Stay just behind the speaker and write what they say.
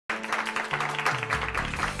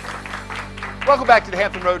Welcome back to the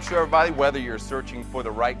Hampton Road Show, everybody. Whether you're searching for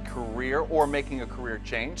the right career or making a career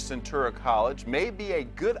change, Centura College may be a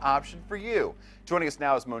good option for you. Joining us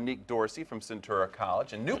now is Monique Dorsey from Centura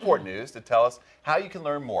College and Newport News to tell us how you can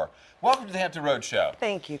learn more. Welcome to the Hampton Road Show.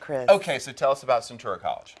 Thank you, Chris. Okay, so tell us about Centura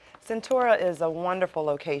College. Centura is a wonderful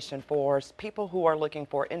location for people who are looking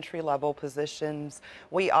for entry-level positions.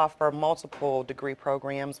 We offer multiple degree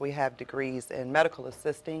programs. We have degrees in medical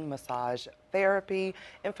assisting, massage therapy,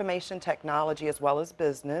 information technology, as well as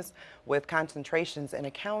business, with concentrations in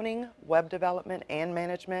accounting, web development, and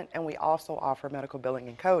management. And we also offer medical billing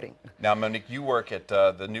and coding. Now, Monique, you work at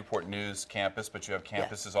the Newport News campus, but you have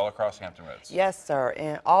campuses all across Hampton Roads. Yes, sir,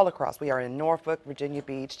 and all across. We are in Norfolk, Virginia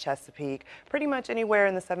Beach, Chesapeake, pretty much anywhere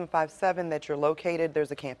in the 757 that you're located,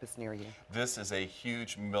 there's a campus near you. This is a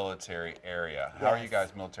huge military area. How are you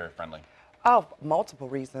guys military friendly? Oh, multiple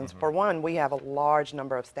reasons. For one, we have a large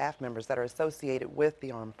number of staff members that are associated with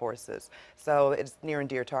the armed forces, so it's near and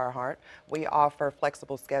dear to our heart. We offer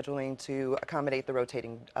flexible scheduling to accommodate the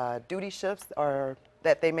rotating duty shifts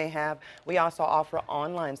that they may have. We also offer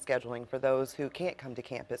online scheduling for those who can't come to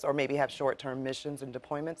campus or maybe have short-term missions and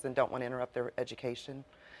deployments and don't want to interrupt their education.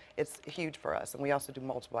 It's huge for us, and we also do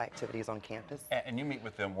multiple activities on campus. And you meet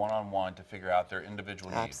with them one-on-one to figure out their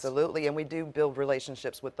individual needs. Absolutely, and we do build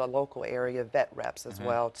relationships with the local area vet reps as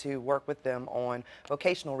well to work with them on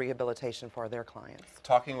vocational rehabilitation for their clients.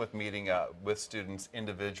 Talking meeting with students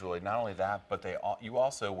individually, not only that, but you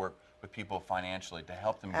also work with people financially to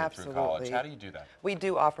help them get through college. How do you do that? We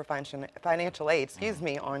do offer financial aid,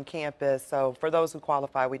 on campus. So for those who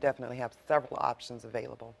qualify, we definitely have several options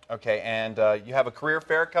available. Okay, and you have a career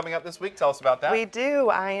fair coming up this week. Tell us about that. We do.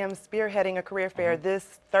 I am spearheading a career fair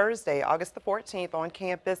this Thursday, August the 14th, on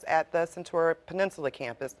campus at the Centura Peninsula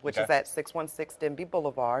campus, which is at 616 Denby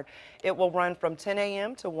Boulevard. It will run from 10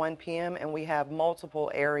 a.m. to 1 p.m., and we have multiple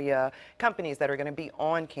area companies that are going to be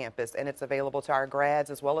on campus, and it's available to our grads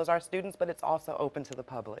as well as our students, but it's also open to the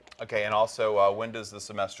public. Okay, and also when does the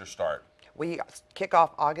semester start? We kick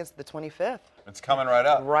off August the 25th. It's coming right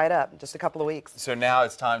up. Right up, just a couple of weeks. So now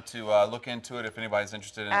it's time to look into it if anybody's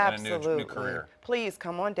interested in a new career. Please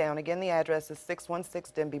come on down. Again, the address is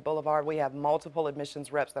 616 Denby Boulevard. We have multiple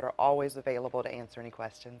admissions reps that are always available to answer any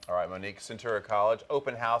questions. All right, Monique, Centura College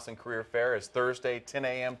Open House and Career Fair is Thursday, 10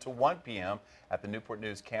 a.m. to 1 p.m. at the Newport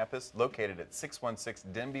News campus, located at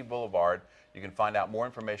 616 Denby Boulevard. You can find out more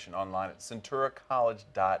information online at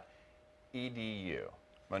centuracollege.edu.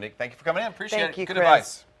 Monique, thank you for coming in. Appreciate it. Thank you, Good Chris.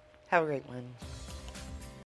 advice. Have a great one.